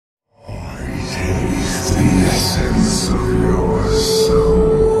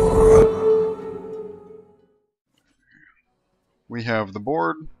we have the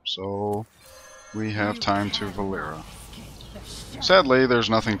board, so we have time to Valera. Sadly, there's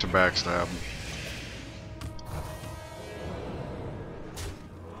nothing to backstab.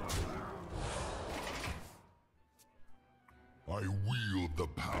 I wield the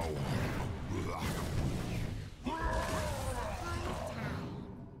power.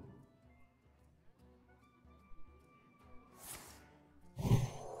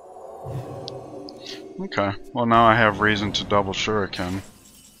 Okay, well now I have reason to double shuriken.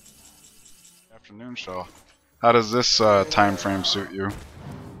 Afternoon show. How does this time frame suit you?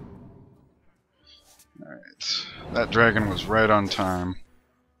 Alright, that dragon was right on time.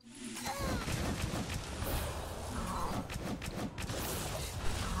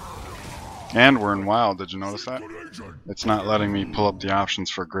 And we're in wild, did you notice that? It's not letting me pull up the options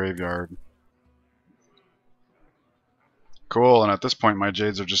for graveyard. Cool, and at this point my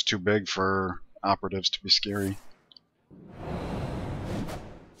Jades are just too big for operatives to be scary.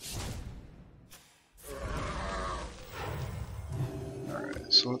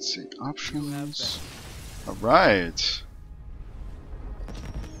 Alright, so let's see. Options. Alright.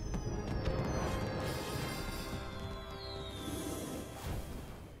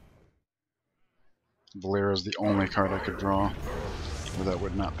 Valera is the only card I could draw, or that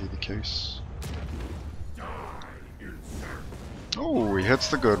would not be the case. Oh, he hits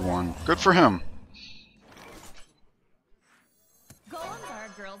the good one. Good for him.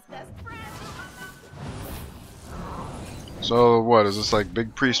 So what, is this like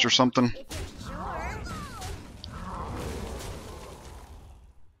Big Priest or something?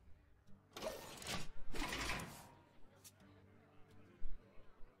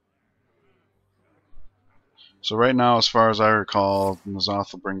 So right now, as far as I recall,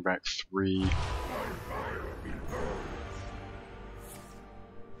 N'Zoth will bring back 3.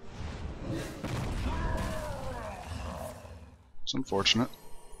 It's unfortunate.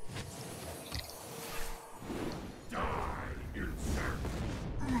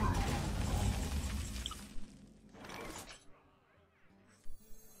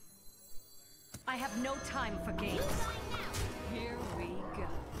 I have no time for games. Here we go.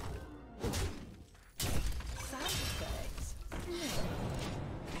 Side effects.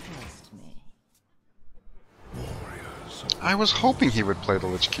 Trust me. I was hoping he would play the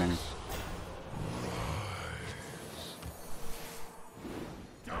Lich King.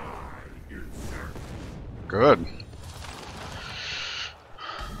 Good.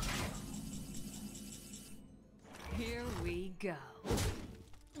 Here we go.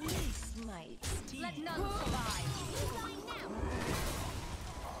 This might sting. Let none survive.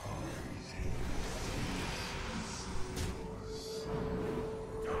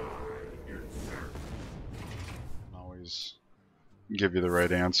 Always give you the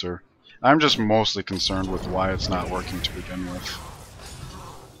right answer. I'm just mostly concerned with why it's not working to begin with.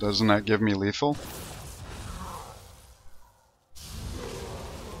 Doesn't that give me lethal?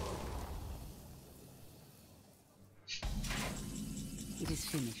 It is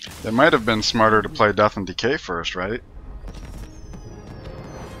finished. It might have been smarter to play Death and Decay first, right?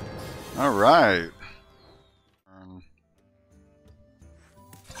 Alright.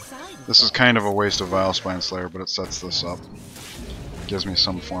 This is kind of a waste of Vile Spine Slayer, but it sets this up. Gives me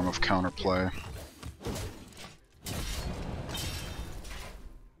some form of counterplay.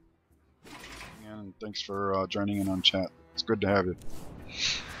 And thanks for joining in on chat. It's good to have you.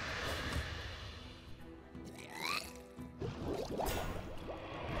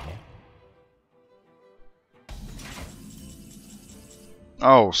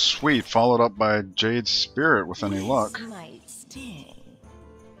 Oh, sweet. Followed up by Jade's Spirit with any luck. Might sting.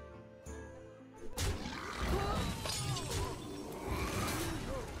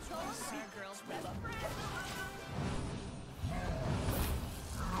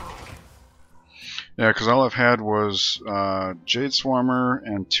 Yeah, because all I've had was Jade Swarmer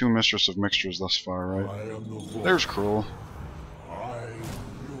and 2 Mistress of Mixtures thus far, right? There's Cruel.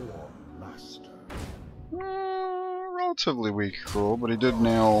 Relatively weak Cruel, but he did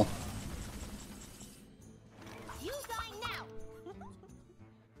nail...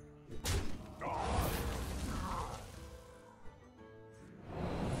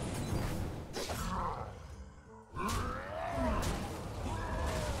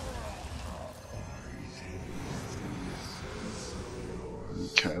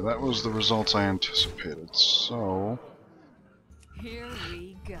 Okay, that was the results I anticipated, so... Here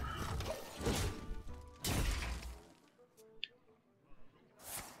we go.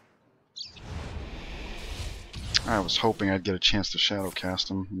 I was hoping I'd get a chance to shadow cast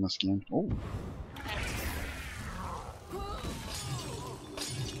him in this game. Oh.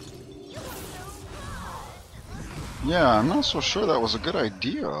 Yeah, I'm not so sure that was a good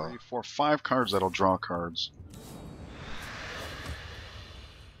idea. For 5 cards that'll draw cards.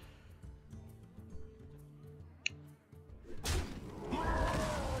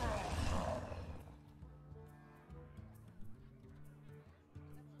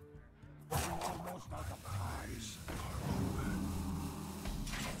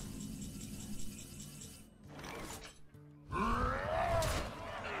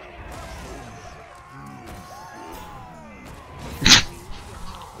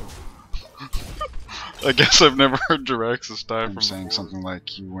 I guess I've never heard Jiraxis die from saying something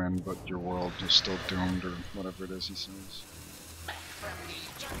like, you win, but your world is still doomed, or whatever it is he says.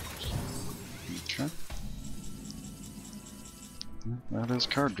 Okay. That is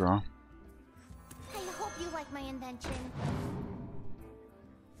card draw. I hope you like my invention.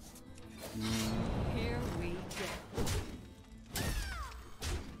 Here we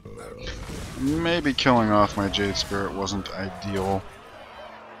go. Maybe killing off my Jade Spirit wasn't ideal.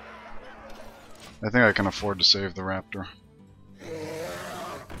 I think I can afford to save the Raptor.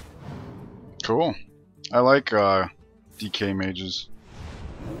 Cool. I like DK mages.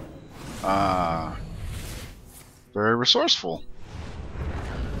 Very resourceful.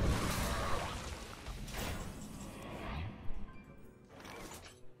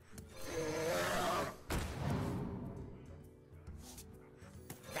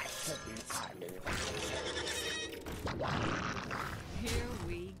 Here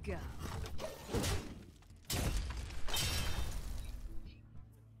we go.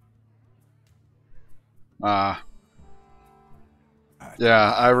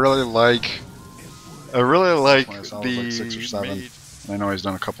 Yeah, I really like the 6 or 7. I know he's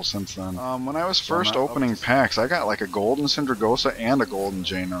done a couple since then. When I was first opening packs, I got like a golden Syndragosa and a golden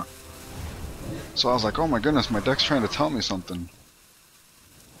Jaina. So I was like, oh my goodness, my deck's trying to tell me something.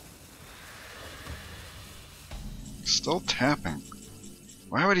 Still tapping.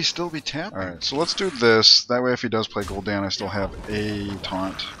 Why would he still be tapping? Alright, so let's do this. That way if he does play Gul'dan, I still have a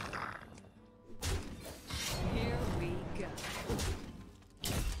taunt. Here we go.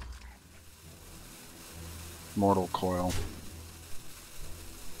 Mortal Coil.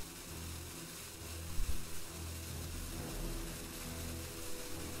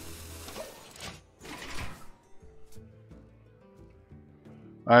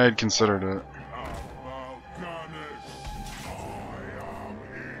 I had considered it.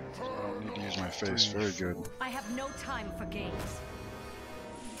 So I don't need to use my face. Very good. I have no time for games.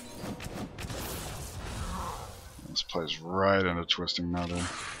 This plays right into Twisting Nether.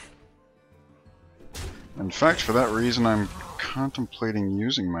 In fact, for that reason, I'm contemplating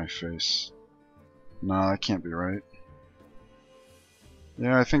using my face. No, that can't be right.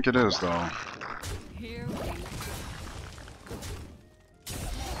 Yeah, I think it is, though. Here we go.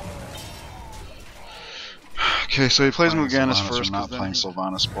 Okay, so he plays Muganis first, not playing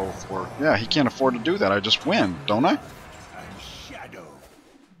Sylvanas both work. Yeah, he can't afford to do that. I just win, don't I?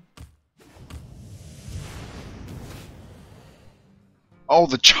 Oh,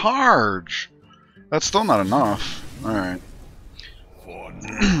 the charge! That's still not enough. Alright.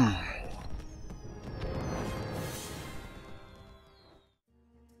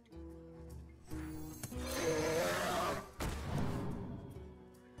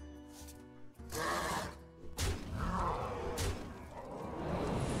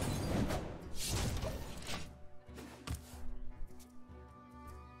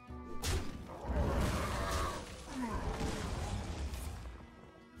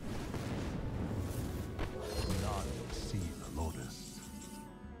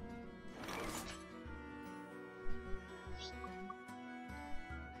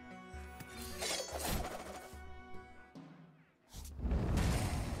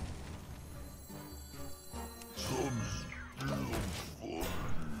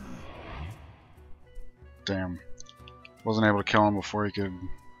 Damn. Wasn't able to kill him before he could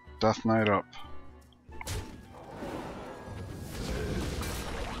Death Knight up.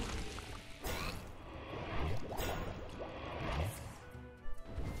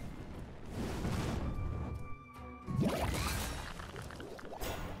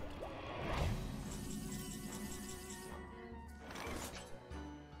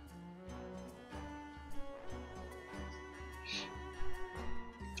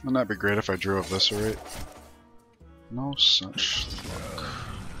 Wouldn't that be great if I drew Eviscerate? No such luck.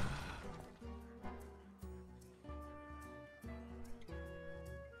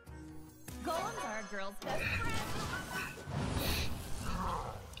 Golems are a girl's best friend.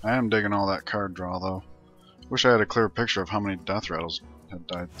 I am digging all that card draw, though. Wish I had a clear picture of how many Death Rattles had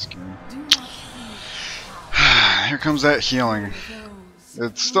died this game. Here comes that healing.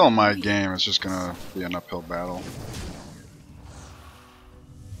 It's still my game, it's just gonna be an uphill battle.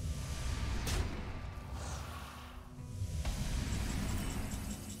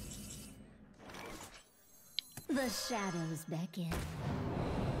 The shadows beckon.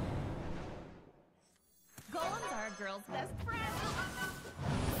 Golems are a girl's best friend.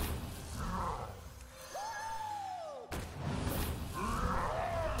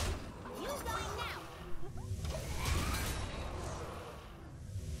 Use thine now.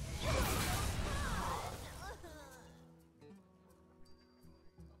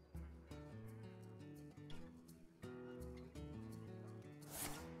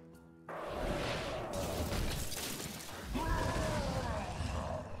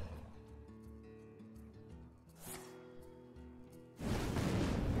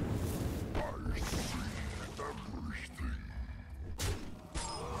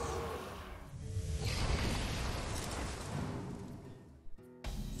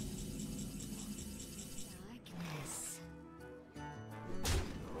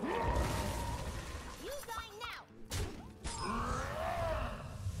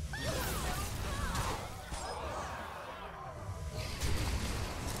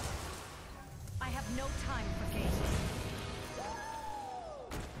 No time for games.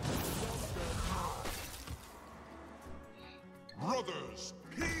 Brothers,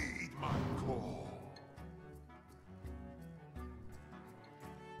 heed my call.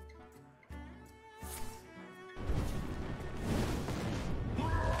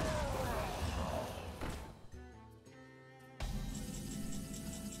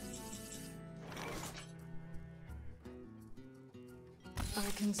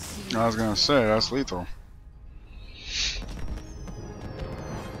 I was gonna say, that's lethal.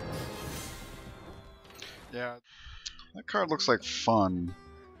 Yeah, that card looks like fun.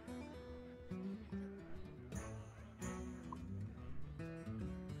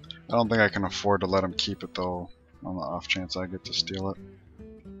 I don't think I can afford to let him keep it though, on the off chance I get to steal it.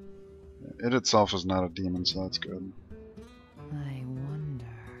 It itself is not a demon, so that's good. I wonder.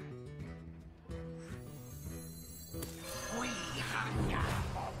 We hunger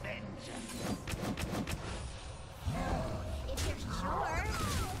for vengeance. If you're sure.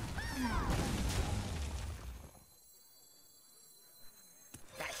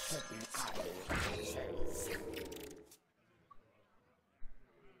 The hidden army rises.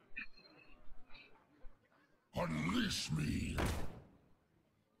 Unleash me.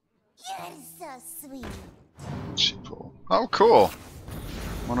 You're so sweet. Sheeple. Oh, cool!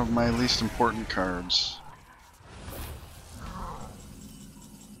 One of my least important cards.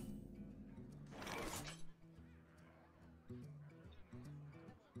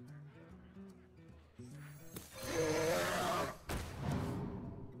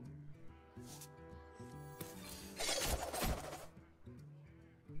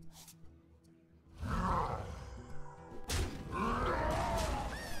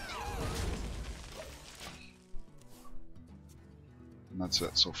 And that's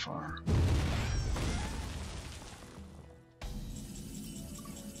it so far.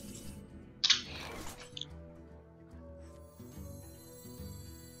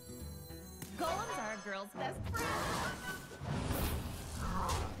 Golems are a girl's best friend.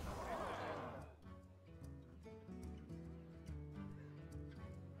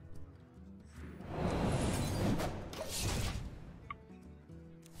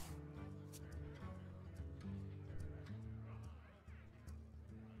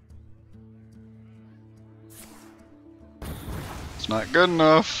 It's not good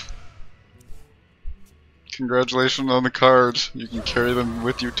enough. Congratulations on the cards. You can carry them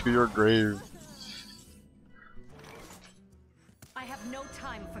with you to your grave. I have no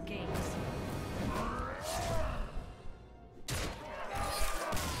time for games.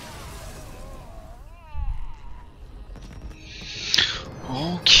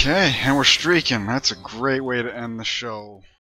 Okay, and we're streaking. That's a great way to end the show.